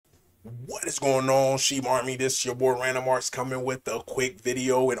What is going on, Sheep Army? This is your boy Random Arts coming with a quick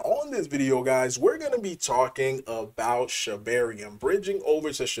video. And on this video, guys, we're going to be talking about Shibarium, bridging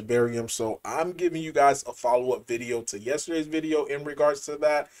over to Shibarium. So I'm giving you guys a follow-up video to yesterday's video in regards to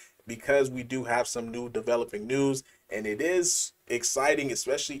that, because we do have some new developing news. And it is exciting,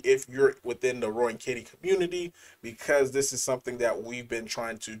 especially if you're within the Roaring Kitty community, because this is something that we've been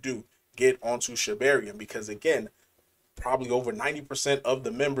trying to do, get onto Shibarium. Because again, probably over 90% of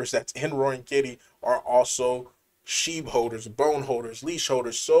the members that's in Roaring Kitty are also sheep holders, bone holders, leash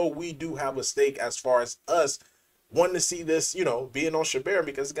holders. So we do have a stake as far as us wanting to see this, being on Shibarium,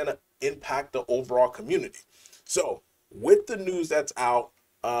 because it's going to impact the overall community. So with the news that's out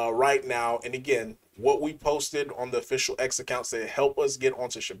right now, and again, what we posted on the official X account said help us get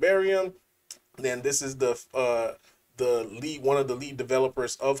onto Shibarium. Then this is one of the lead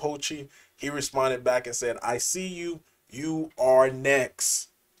developers of Hoichi. He responded back and said, "I see you. You are next."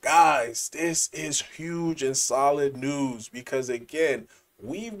 Guys, this is huge and solid news, because again,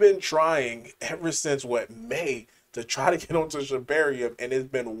 we've been trying ever since May to try to get onto Shibarium, and it's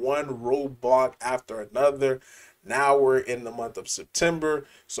been one roadblock after another. Now we're in the month of September,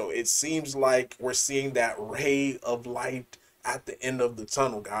 so it seems like we're seeing that ray of light at the end of the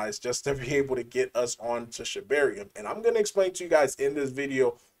tunnel, guys, just to be able to get us onto Shibarium. And I'm going to explain to you guys in this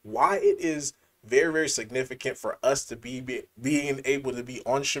video why it is very, very significant for us to being able to be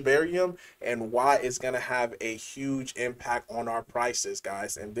on Shibarium, and why it's going to have a huge impact on our prices,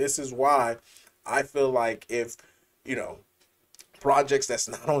 guys. And this is why I feel like if, projects that's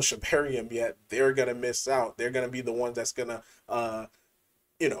not on Shibarium yet, they're going to miss out. They're going to be the ones that's going to,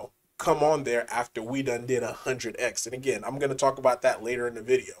 come on there after we done did 100x. And again, I'm going to talk about that later in the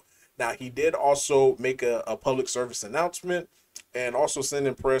video. Now, he did also make a public service announcement, and also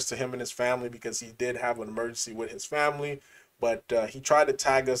sending prayers to him and his family, because he did have an emergency with his family. But he tried to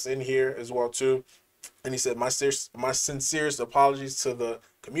tag us in here as well too, and he said, my sincerest apologies to the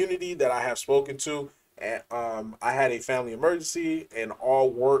community that I have spoken to, and I had a family emergency, and all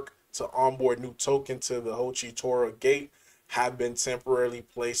work to onboard new token to the Hoichi Tora gate have been temporarily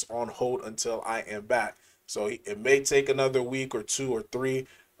placed on hold until I am back. So it may take another week or 2 or 3.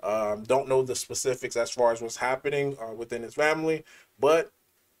 Don't know the specifics as far as what's happening within his family, but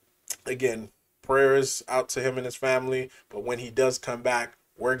again, prayers out to him and his family. But when he does come back,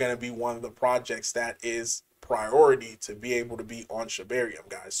 we're going to be one of the projects that is priority to be able to be on Shibarium,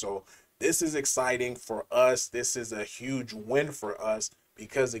 guys. So this is exciting for us. This is a huge win for us,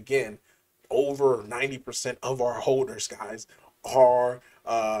 because again, over 90% of our holders, guys, are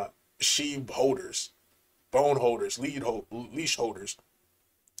sheep holders, bone holders, leash holders.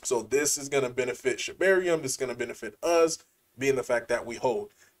 So this is going to benefit Shibarium. This is going to benefit us, being the fact that we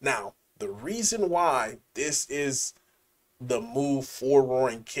hold. Now, the reason why this is the move for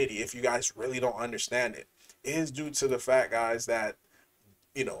Roaring Kitty, if you guys really don't understand it, is due to the fact, guys, that,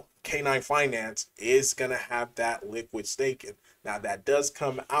 K9 Finance is going to have that liquid staking. Now, that does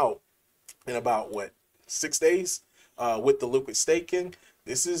come out in about, 6 days with the liquid staking.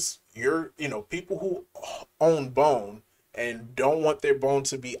 This is your, people who own Bone and don't want their bone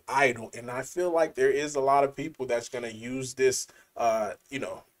to be idle. And I feel like there is a lot of people that's going to use this,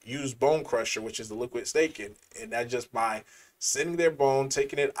 use Bone Crusher, which is the liquid staking. And that just by sending their bone,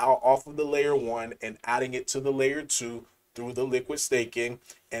 taking it out off of the layer 1 and adding it to the layer 2 through the liquid staking.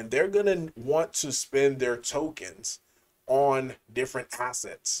 And they're going to want to spend their tokens on different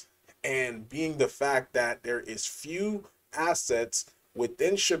assets. And being the fact that there is few assets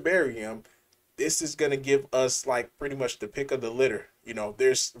within Shibarium, this is going to give us like pretty much the pick of the litter.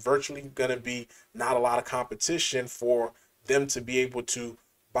 There's virtually going to be not a lot of competition for them to be able to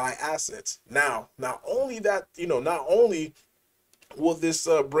buy assets. Now, not only that, not only will this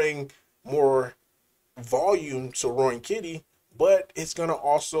bring more volume to Roaring Kitty, but it's going to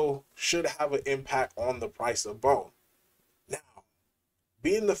also should have an impact on the price of Bone. Now,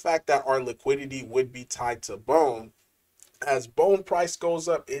 being the fact that our liquidity would be tied to Bone, as Bone price goes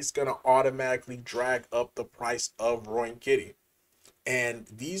up, it's going to automatically drag up the price of Roaring Kitty. And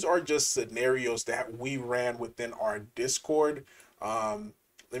these are just scenarios that we ran within our Discord. Let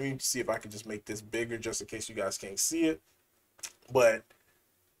me see if I can just make this bigger just in case you guys can't see it. But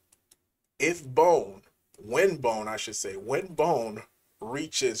if Bone, when Bone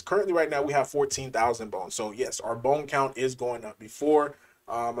reaches, currently right now we have 14,000 bones. So yes, our bone count is going up. Before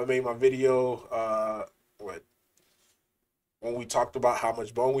I made my video, when we talked about how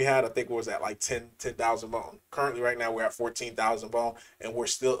much bone we had, I think it was at like 10,000 bone. Currently right now we're at 14,000 bone, and we're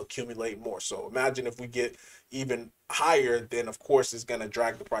still accumulating more. So imagine if we get even higher, then of course it's going to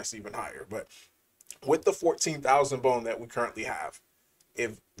drag the price even higher. But with the 14,000 bone that we currently have,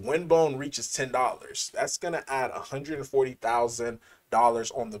 if when Bone reaches $10, that's gonna add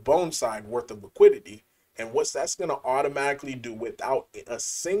 $140,000 on the Bone side worth of liquidity. And what's that's gonna automatically do without a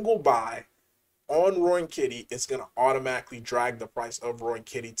single buy on Roaring Kitty, it's going to automatically drag the price of Roaring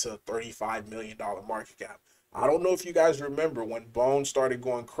Kitty to a $35 million market cap. I don't know if you guys remember when Bone started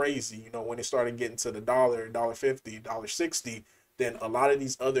going crazy, you know, when it started getting to the dollar, $1.50, $1.60, then a lot of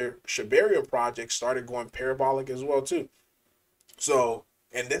these other Shibarium projects started going parabolic as well too. So,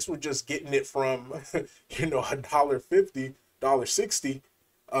 and this was just getting it from, you know, $1.50, $1.60.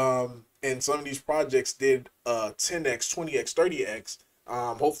 And some of these projects did 10x, 20x, 30x.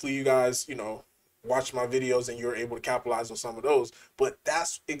 Hopefully you guys, you know, watch my videos and you're able to capitalize on some of those. But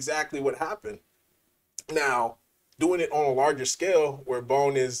that's exactly what happened. Now, doing it on a larger scale where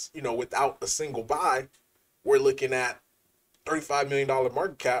Bone is, you know, without a single buy, we're looking at $35 million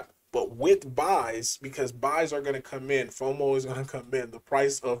market cap. But with buys, because buys are going to come in, FOMO is going to come in, the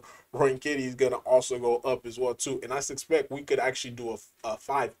price of Roaring Kitty is going to also go up as well too. And I suspect we could actually do a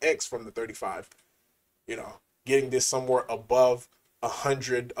 5x from the 35, you know, getting this somewhere above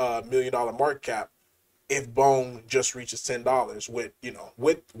 $100 million market cap if Bone just reaches $10 with, you know,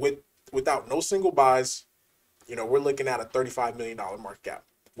 without no single buys, you know, we're looking at a $35 million market cap,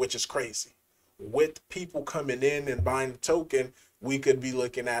 which is crazy. With people coming in and buying the token, we could be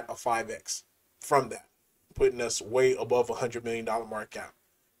looking at a 5x from that, putting us way above $100 million market cap.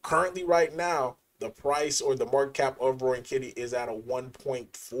 Currently, right now, the price or the market cap of Roaring Kitty is at a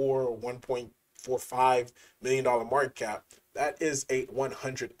 1.4 or $1.45 million market cap. That is a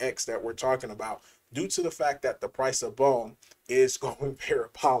 100x that we're talking about due to the fact that the price of Bone is going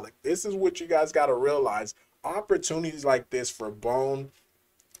parabolic. This is what you guys got to realize. Opportunities like this for Bone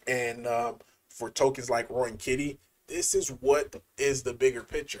and for tokens like Roaring Kitty, this is what is the bigger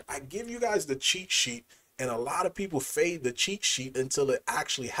picture. I give you guys the cheat sheet, and a lot of people fade the cheat sheet until it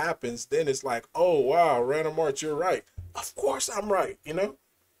actually happens. Then it's like, oh, wow, Random Arts, you're right. Of course I'm right, you know?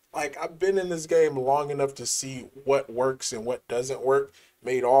 Like, I've been in this game long enough to see what works and what doesn't work.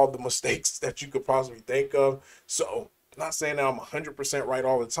 Made all the mistakes that you could possibly think of. So, I'm not saying that I'm 100% right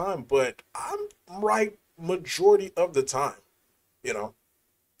all the time, but I'm right majority of the time, you know?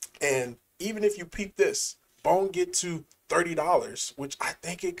 And even if you peep this, Bone get to $30, which I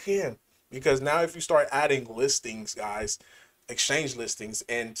think it can. Because now if you start adding listings, guys, exchange listings,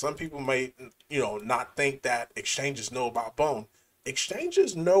 and some people may, you know, not think that exchanges know about Bone.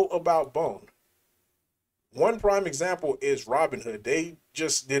 Exchanges know about Bone. One prime example is Robinhood. They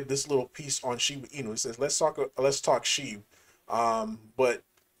just did this little piece on Shiba Inu. It says, let's talk SHIB. But,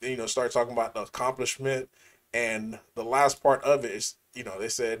 you know, start talking about the accomplishment. And the last part of it is, you know, they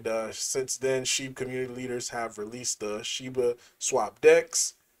said, since then, SHIB community leaders have released the SHIBASWAP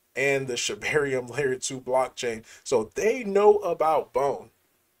DEX and the Shibarium Layer 2 blockchain. So they know about Bone.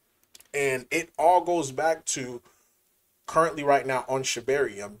 And it all goes back to currently right now on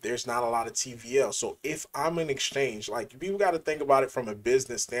Shibarium, there's not a lot of TVL. So if I'm an exchange, like people got to think about it from a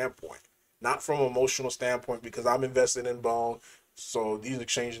business standpoint, not from an emotional standpoint, because I'm invested in Bone. So these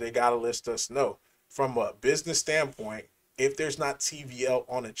exchanges, they got to list us. No, from a business standpoint, if there's not TVL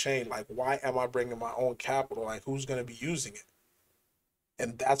on a chain, like why am I bringing my own capital? Like who's going to be using it?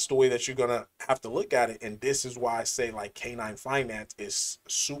 And that's the way that you're going to have to look at it. And this is why I say like K9 Finance is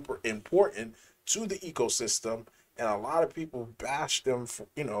super important to the ecosystem. And a lot of people bash them for,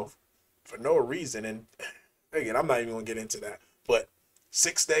 you know, for no reason. And again, I'm not even going to get into that. But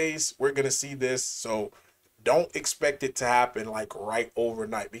 6 days, we're going to see this. So don't expect it to happen like right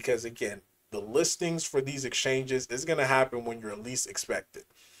overnight. Because again, the listings for these exchanges is going to happen when you're least expected.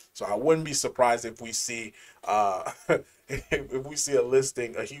 So I wouldn't be surprised if we see if we see a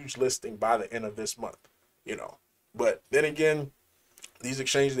listing, a huge listing by the end of this month, you know. But then again, these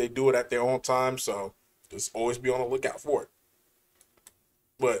exchanges, they do it at their own time. So just always be on the lookout for it.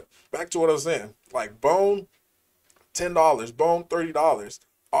 But back to what I was saying, like Bone, $10, Bone, $30,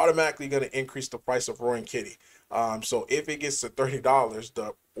 automatically going to increase the price of Roaring Kitty. So if it gets to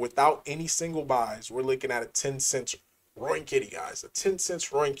 $30, without any single buys, we're looking at a 10-cent Roaring Kitty, guys. A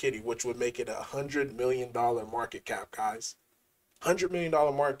 10-cent Roaring Kitty, which would make it a $100 million market cap, guys. $100 million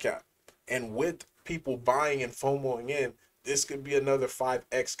market cap. And with people buying and FOMOing in, this could be another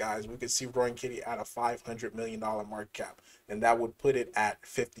 5x, guys. We could see Roaring Kitty at a $500 million market cap, and that would put it at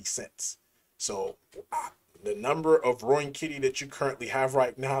 50 cents. So the number of Roaring Kitty that you currently have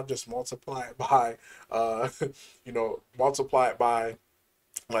right now, just multiply it by, you know, multiply it by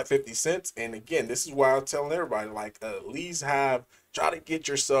 50 cents. And again, this is why I'm telling everybody, like, at least try to get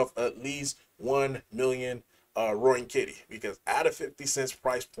yourself at least 1 million Roaring Kitty, because at a 50 cents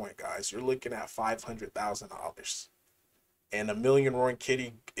price point, guys, you're looking at $500,000. and a million roaring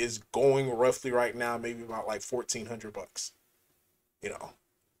kitty is going roughly right now, maybe about like $1,400. You know,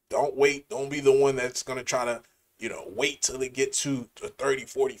 don't wait. Don't be the one that's going to try to, you know, wait till it get to a 30,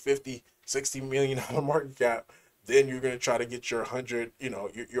 40, 50, $60 million market cap. Then you're going to try to get your 100, you know,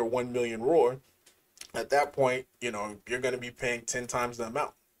 your 1 million roar. At that point, you know, you're going to be paying 10 times the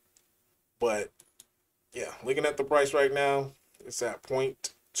amount. But yeah, looking at the price right now, it's at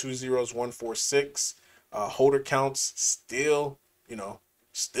 0.20146. Holder counts still, you know,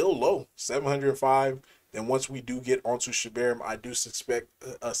 still low, 705. Then once we do get onto Shibarium, I do suspect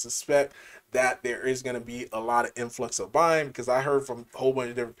that there is going to be a lot of influx of buying, because I heard from a whole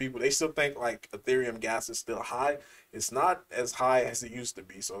bunch of different people, they still think like Ethereum gas is still high. It's not as high as it used to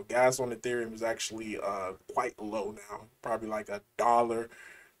be. So gas on Ethereum is actually quite low now, probably like $1,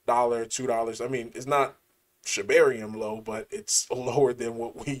 $2. I mean, it's not Shibarium low, but it's lower than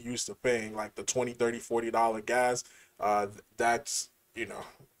what we used to paying, like the $20, $30, $40 gas. That's, you know,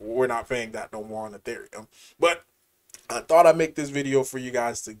 we're not paying that no more on Ethereum. But I thought I'd make this video for you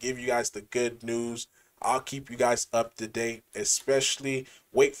guys to give you guys the good news. I'll keep you guys up to date, especially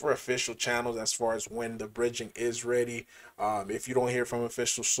wait for official channels as far as when the bridging is ready. If you don't hear from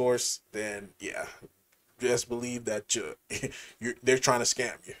official source, then yeah, just believe that they're trying to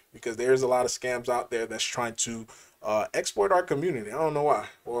scam you, because there's a lot of scams out there that's trying to exploit our community. I don't know why.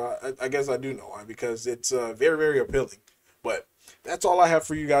 Well, I guess I do know why, because it's very, very appealing. But that's all I have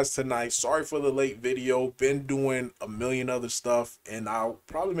for you guys tonight. Sorry for the late video. Been doing a million other stuff, and I'll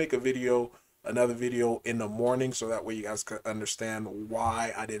probably make another video in the morning, so that way you guys can understand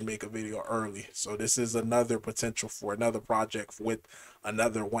why I didn't make a video early. So this is another potential for another project with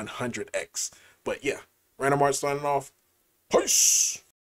another 100x. But yeah, Random Art signing off. Peace.